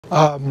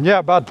Yeah,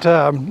 about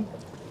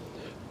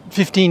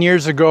 15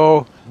 years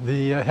ago,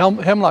 the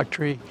hemlock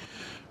tree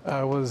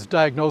was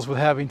diagnosed with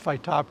having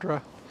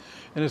Phytophthora,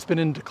 and it's been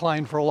in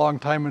decline for a long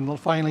time, and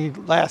finally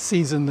last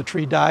season the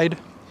tree died.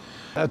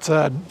 That's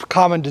a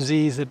common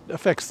disease that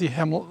affects the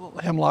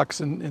hemlocks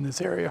in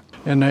this area.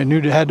 And I knew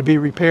it had to be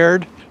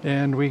repaired,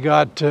 and we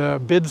got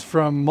bids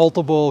from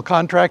multiple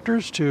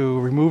contractors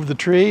to remove the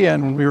tree,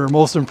 and we were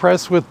most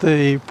impressed with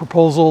the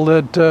proposal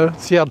that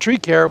Seattle Tree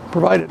Care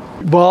provided.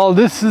 Well,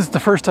 this is the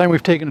first time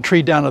we've taken a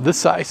tree down to this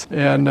size,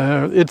 and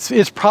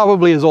it's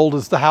probably as old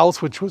as the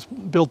house, which was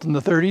built in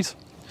the 30s,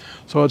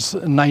 so it's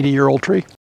a 90-year-old tree.